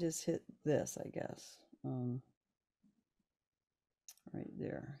 Now I'll just hit this, I guess. Right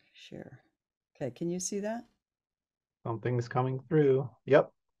there, share. Okay, can you see that? Something's coming through.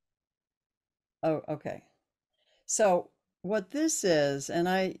 Yep. Oh, okay. So what this is, and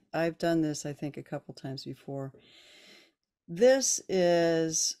I've done this, I think, a couple times before. This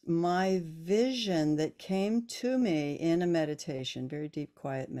is my vision that came to me in a meditation, very deep,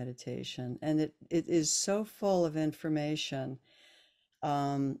 quiet meditation. And it is so full of information.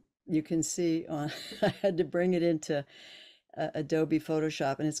 You can see on, I had to bring it into Adobe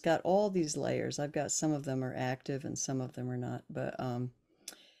Photoshop, and it's got all these layers. I've got some of them are active and some of them are not, but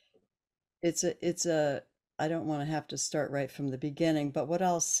it's a I don't want to have to start right from the beginning, but what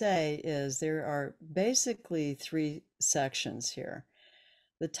I'll say is there are basically three sections here.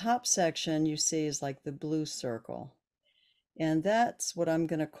 The top section you see is like the blue circle, and that's what I'm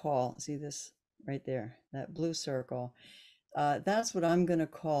going to call, see this right there, that blue circle. That's what I'm going to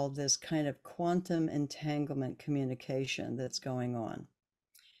call this kind of quantum entanglement communication that's going on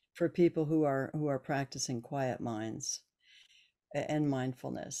for people who are practicing quiet minds and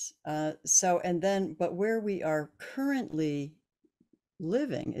mindfulness. But where we are currently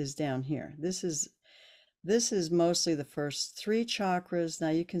living is down here. This is mostly the first three chakras. Now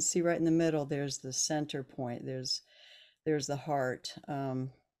you can see right in the middle, there's the center point. There's the heart. I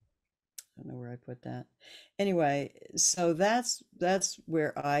don't know where I put that. Anyway, so that's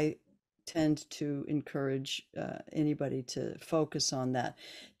where I tend to encourage anybody to focus on that.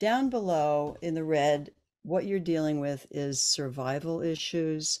 Down below in the red, what you're dealing with is survival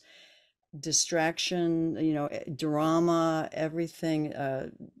issues, distraction, drama, everything.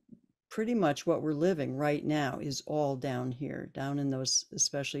 Pretty much what we're living right now is all down here, down in those,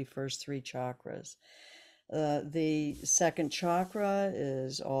 especially first three chakras. The second chakra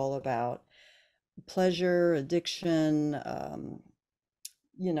is all about pleasure, addiction,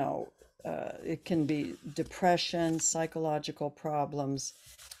 you know, it can be depression, psychological problems,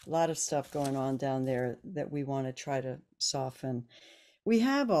 a lot of stuff going on down there that we want to try to soften. We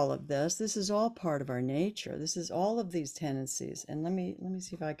have all of this. This is all part of our nature. This is all of these tendencies. And let me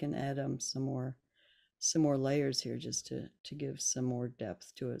see if I can add some more layers here just to give some more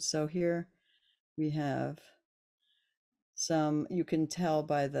depth to it. So here we have some, you can tell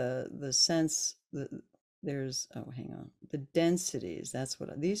by the sense that there's, oh, hang on, the densities. That's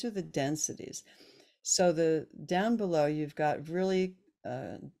what these are, the densities. So the down below you've got really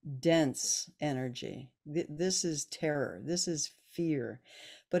dense energy. This is terror, this is fear,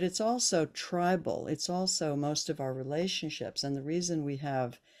 but it's also tribal. It's also most of our relationships, and the reason we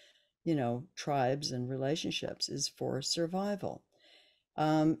have tribes and relationships is for survival.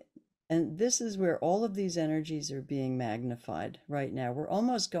 And this is where all of these energies are being magnified right now. We're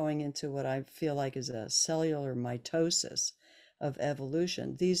almost going into what I feel like is a cellular mitosis of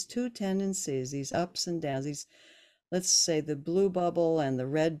evolution. These two tendencies, these ups and downs, these, let's say the blue bubble and the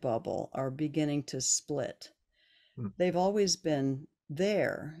red bubble, are beginning to split. They've always been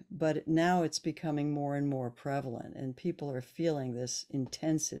there, but now it's becoming more and more prevalent, and people are feeling this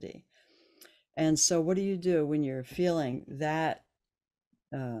intensity. And so what do you do when you're feeling that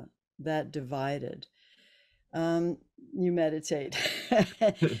uh, that divided? Um, you meditate.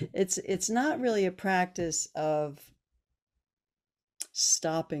 It's not really a practice of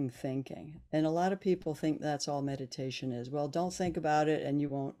stopping thinking. And a lot of people think that's all meditation is. Well, don't think about it and you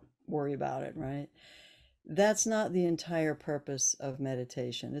won't worry about it, right? That's not the entire purpose of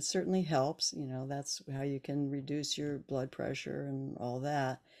meditation. It certainly helps, that's how you can reduce your blood pressure and all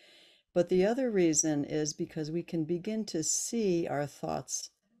that. But the other reason is because we can begin to see our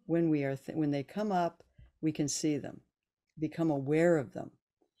thoughts when when they come up, we can see them, become aware of them.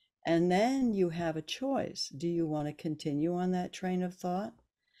 And then you have a choice. Do you want to continue on that train of thought?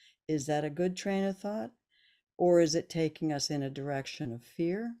 Is that a good train of thought? Or is it taking us in a direction of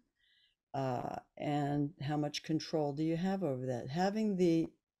fear? And how much control do you have over that? Having the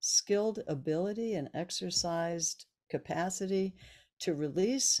skilled ability and exercised capacity to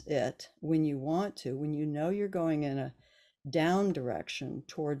release it when you want to, when you know you're going in a down direction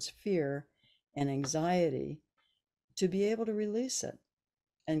towards fear and anxiety, to be able to release it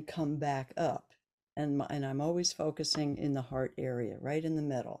and come back up. And I'm always focusing in the heart area, right in the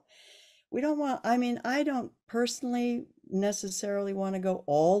middle. We don't want, I mean, I don't personally necessarily want to go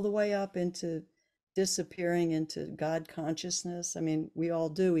all the way up into disappearing into God consciousness. I mean, we all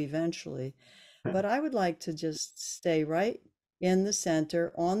do eventually, but I would like to just stay right in the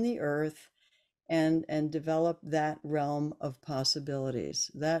center on the earth and develop that realm of possibilities.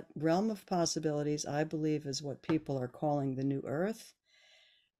 That realm of possibilities, I believe, is what people are calling the new earth,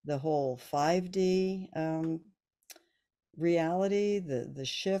 the whole 5D reality, the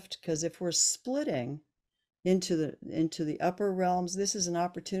shift. Because if we're splitting into the upper realms, this is an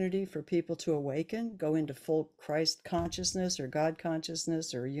opportunity for people to awaken, go into full Christ consciousness or God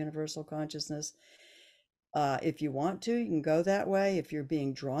consciousness or universal consciousness. If you want to, you can go that way if you're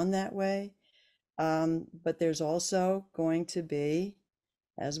being drawn that way. But there's also going to be,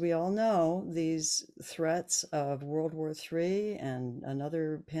 as we all know, these threats of World War III and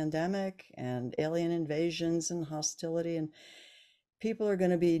another pandemic and alien invasions and hostility, and people are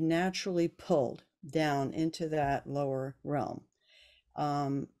going to be naturally pulled down into that lower realm.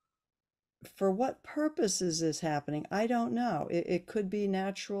 Um, for what purpose is this happening? I don't know. It could be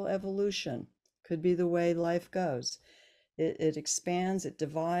natural evolution, could be the way life goes. It expands, it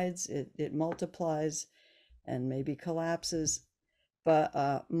divides, it multiplies, and maybe collapses. But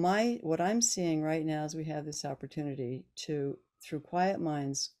what I'm seeing right now is we have this opportunity to, through quiet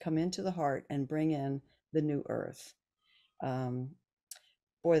minds, come into the heart and bring in the new earth. Um,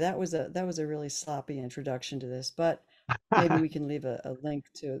 Boy, that was a really sloppy introduction to this, but maybe we can leave a link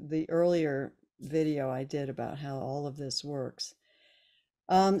to the earlier video I did about how all of this works.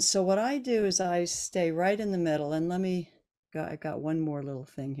 So what I do is I stay right in the middle, and I got one more little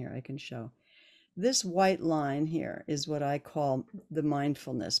thing here I can show. This white line here is what I call the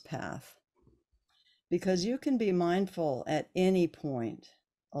mindfulness path, because you can be mindful at any point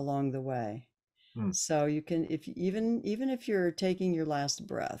along the way. Hmm. So you can, if even if you're taking your last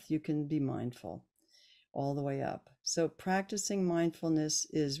breath, you can be mindful all the way up. So practicing mindfulness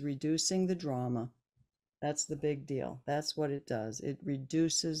is reducing the drama. That's the big deal. That's what it does. It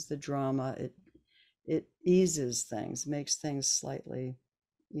reduces the drama. It eases things, makes things slightly,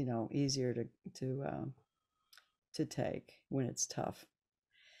 easier to take when it's tough.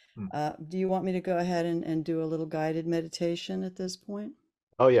 Hmm. Do you want me to go ahead and do a little guided meditation at this point?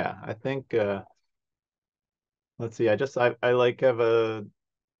 Oh yeah, I think let's see. I like have a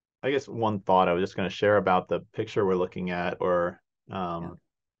I guess one thought I was just going to share about the picture we're looking at, or Yeah. um,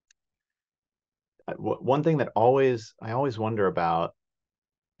 one thing that I always wonder about.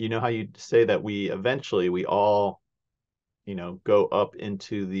 You know how you say that we all, go up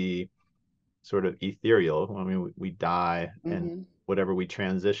into the sort of ethereal. I mean, we die, and Mm-hmm. whatever we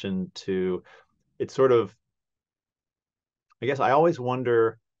transition to, it's sort of, I guess I always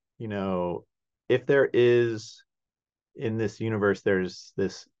wonder, you know, if there is in this universe, there's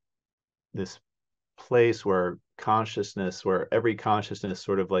this place where consciousness, where every consciousness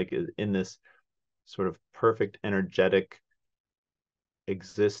sort of like is in this sort of perfect energetic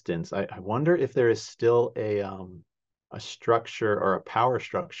existence. I wonder if there is still a structure or a power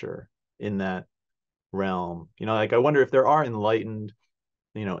structure in that realm. Like I wonder if there are enlightened,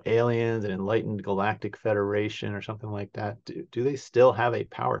 aliens and enlightened galactic federation or something like that. Do they still have a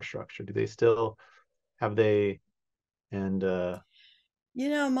power structure? Do they still have they and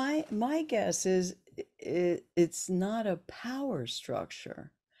My guess is it's not a power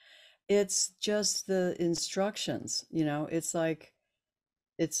structure. It's just the instructions, it's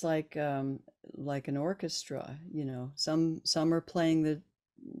like an orchestra. Some are playing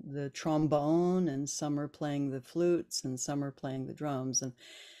the trombone, and some are playing the flutes, and some are playing the drums. And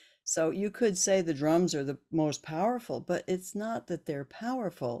so you could say the drums are the most powerful, but it's not that they're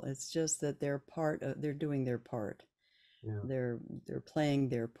powerful. It's just that they're doing their part. Yeah. They're playing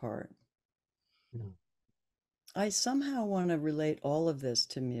their part. Yeah. I somehow want to relate all of this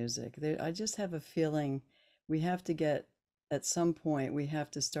to music. I just have a feeling we have to get, at some point, we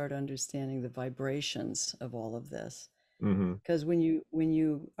have to start understanding the vibrations of all of this. Mm-hmm. Because when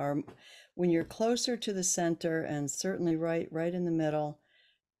you're closer to the center, and certainly right in the middle,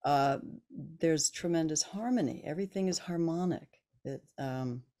 uh, there's tremendous harmony. Everything is harmonic.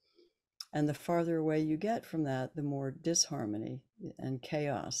 And the farther away you get from that, the more disharmony and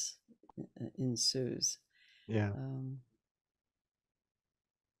chaos ensues. Yeah. Um,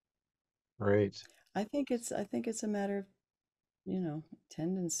 Right. I think it's a matter of,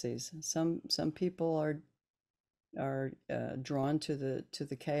 tendencies. Some people are drawn to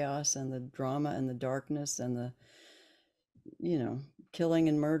the chaos and the drama and the darkness and the, you know, killing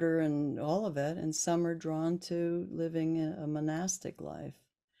and murder and all of it, and some are drawn to living a monastic life.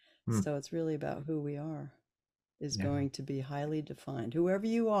 Hmm. So it's really about who we are is Yeah. going to be highly defined. Whoever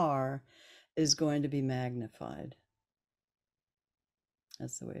you are is going to be magnified.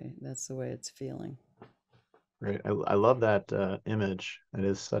 That's the way it's feeling. Right. I love that image. It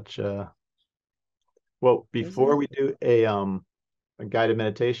is such a well, Isn't before it? we do a guided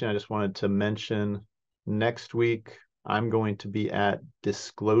meditation, I just wanted to mention next week I'm going to be at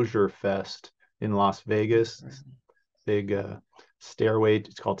Disclosure Fest in Las Oh, Vegas. right. Big stairway.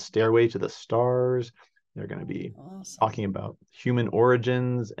 It's called Stairway to the Stars. They're going to be Awesome. talking about human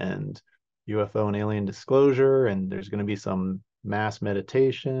origins and UFO and alien disclosure. And there's going to be some mass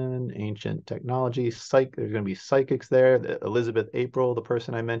meditation, ancient technology, There's going to be psychics there. Elizabeth April, the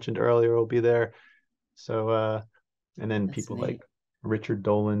person I mentioned earlier, will be there. So, and then That's people neat. like Richard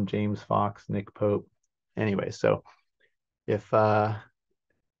Dolan, James Fox, Nick Pope. Anyway, so if not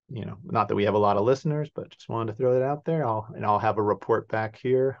that we have a lot of listeners, but just wanted to throw that out there. I'll have a report back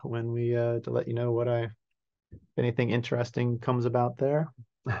here when we to let you know if anything interesting comes about there.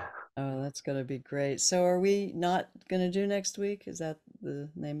 Oh, that's going to be great. So are we not going to do next week? Is that the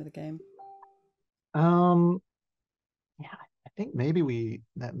name of the game? Um, yeah, I think maybe we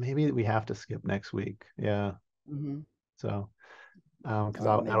have to skip next week. Yeah. Mm-hmm. So, because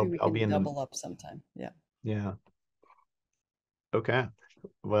Well, maybe we I'll be can in the double up sometime. Yeah. yeah. Okay.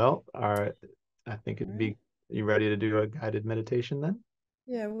 Well, all right. I think All it'd right. be. You ready to do a guided meditation then?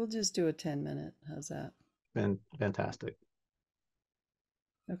 Yeah, we'll just do a 10-minute. How's that? Fantastic.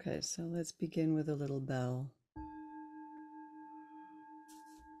 Okay, so let's begin with a little bell.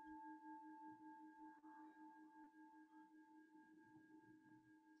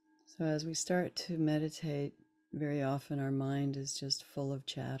 So as we start to meditate, very often our mind is just full of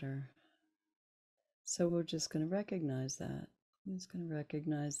chatter. So we're just going to recognize that. We're just going to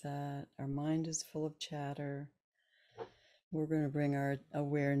recognize that our mind is full of chatter. We're going to bring our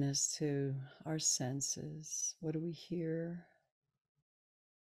awareness to our senses. What do we hear?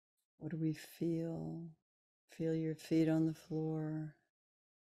 What do we feel? Feel your feet on the floor.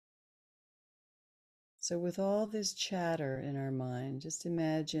 So, with all this chatter in our mind, just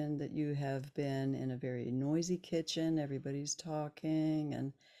imagine that you have been in a very noisy kitchen, everybody's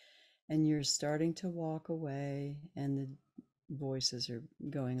talking, and you're starting to walk away, and the voices are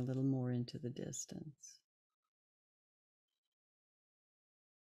going a little more into the distance.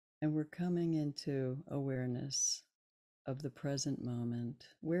 And we're coming into awareness of the present moment,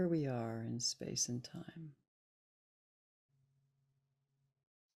 where we are in space and time.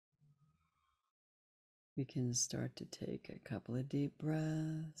 We can start to take a couple of deep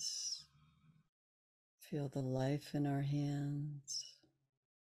breaths, feel the life in our hands.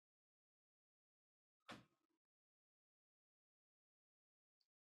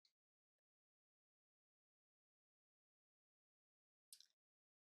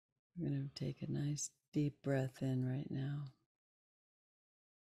 We're going to take a nice deep breath in right now.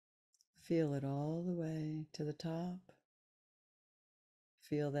 Feel it all the way to the top.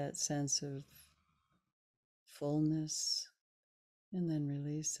 Feel that sense of fullness, and then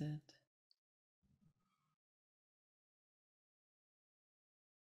release it.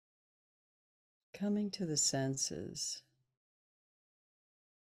 Coming to the senses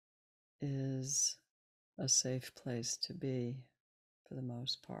is a safe place to be for the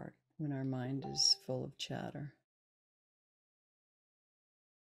most part when our mind is full of chatter.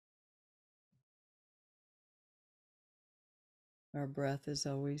 Our breath is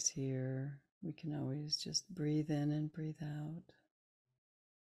always here. We can always just breathe in and breathe out.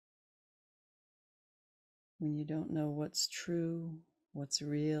 When you don't know what's true, what's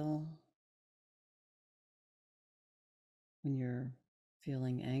real. When you're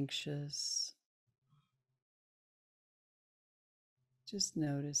feeling anxious, just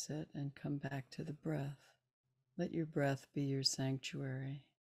notice it and come back to the breath. Let your breath be your sanctuary.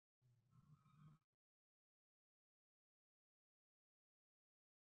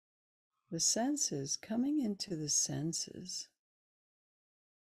 The senses, coming into the senses,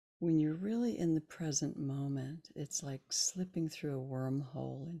 when you're really in the present moment, it's like slipping through a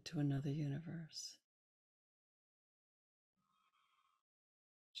wormhole into another universe.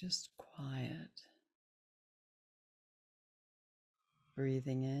 Just quiet.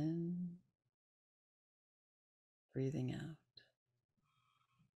 Breathing in, breathing out.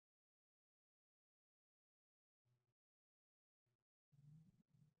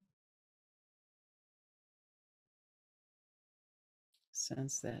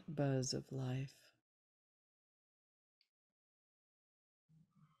 Sense that buzz of life.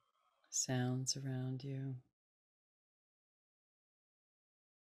 Sounds around you.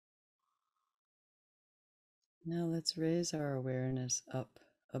 Now let's raise our awareness up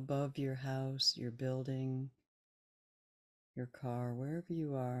above your house, your building, your car, wherever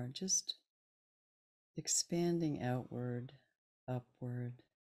you are, just expanding outward, upward,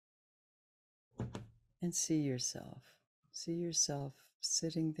 and see yourself. See yourself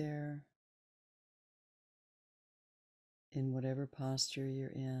sitting there in whatever posture you're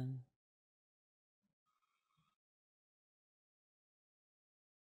in.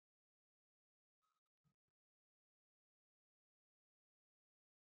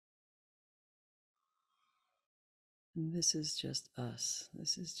 And this is just us.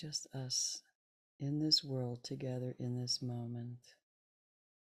 This is just us in this world together in this moment.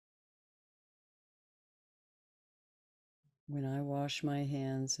 When I wash my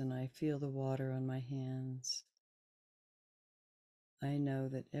hands and I feel the water on my hands, I know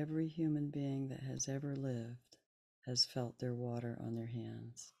that every human being that has ever lived has felt their water on their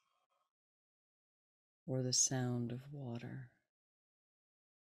hands, or the sound of water.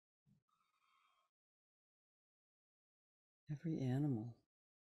 Every animal.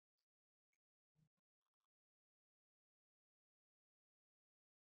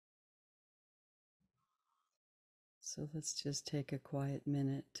 So let's just take a quiet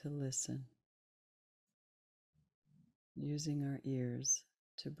minute to listen, using our ears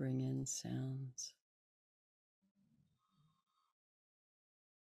to bring in sounds.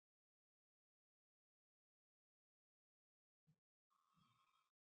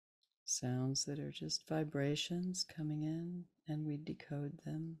 Sounds that are just vibrations coming in, and we decode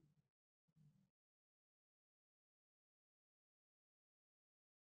them.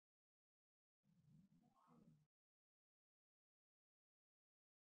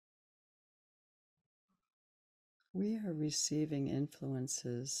 We are receiving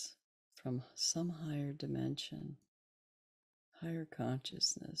influences from some higher dimension, higher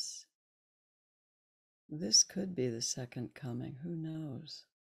consciousness. This could be the second coming, who knows?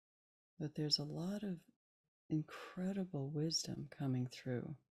 But there's a lot of incredible wisdom coming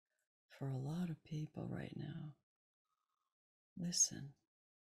through for a lot of people right now. Listen.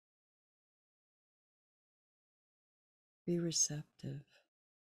 Be receptive.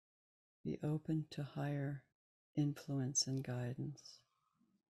 Be open to higher influence and guidance.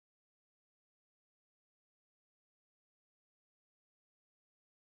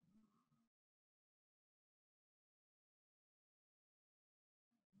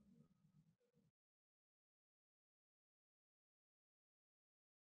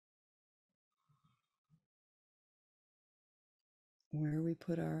 Where we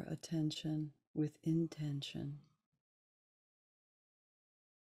put our attention with intention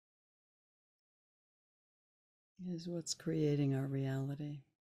is what's creating our reality.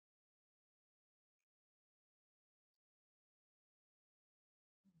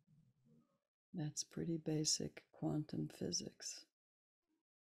 That's pretty basic quantum physics.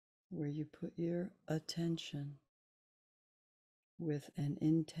 Where you put your attention with an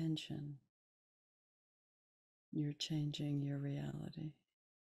intention, you're changing your reality.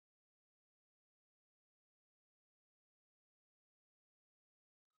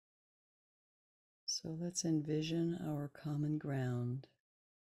 So let's envision our common ground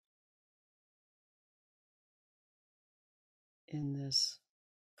in this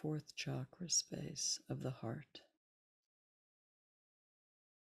fourth chakra space of the heart.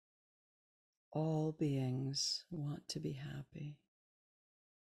 All beings want to be happy.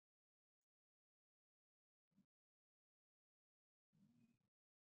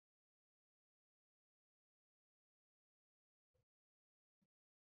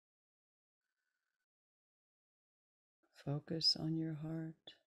 Focus on your heart.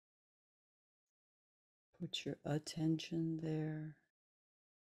 Put your attention there.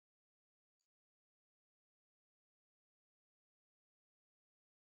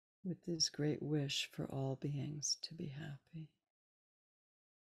 With this great wish for all beings to be happy.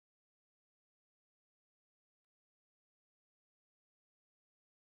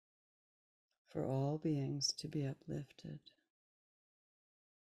 For all beings to be uplifted.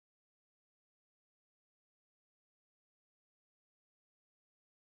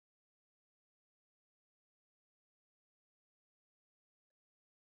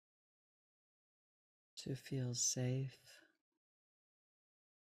 To feel safe.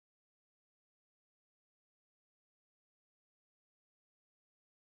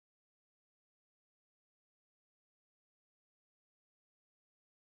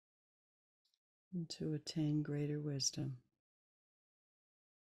 And to attain greater wisdom.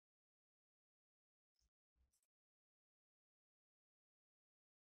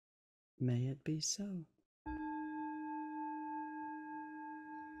 May it be so.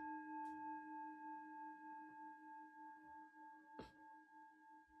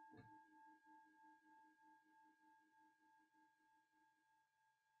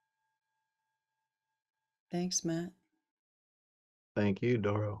 Thanks, Matt. Thank you,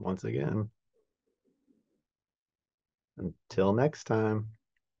 Doro, once again. Until next time.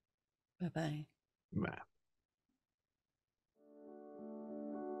 Bye-bye. Bye.